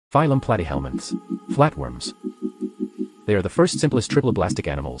Phylum Platyhelminthes, flatworms. They are the first simplest triploblastic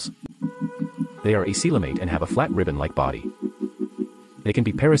animals. They are acoelomate and have a flat ribbon-like body. They can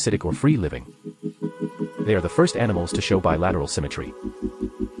be parasitic or free-living. They are the first animals to show bilateral symmetry.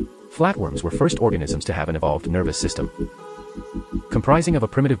 Flatworms were first organisms to have an evolved nervous system, comprising of a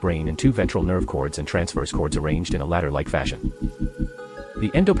primitive brain and two ventral nerve cords and transverse cords arranged in a ladder-like fashion.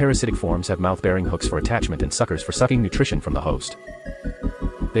 The endoparasitic forms have mouth-bearing hooks for attachment and suckers for sucking nutrition from the host.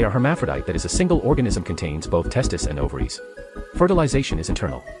 They are hermaphrodite, that is, a single organism contains both testis and ovaries. Fertilization is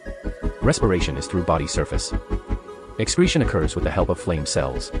internal. Respiration is through body surface. Excretion occurs with the help of flame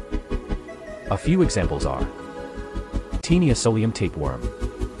cells. A few examples are Taeniosolium tapeworm,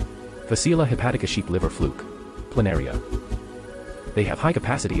 Physelia hepatica sheep liverfluke, planaria. They have high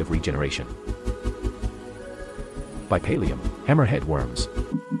capacity of regeneration. Bipalium, hammerhead worms.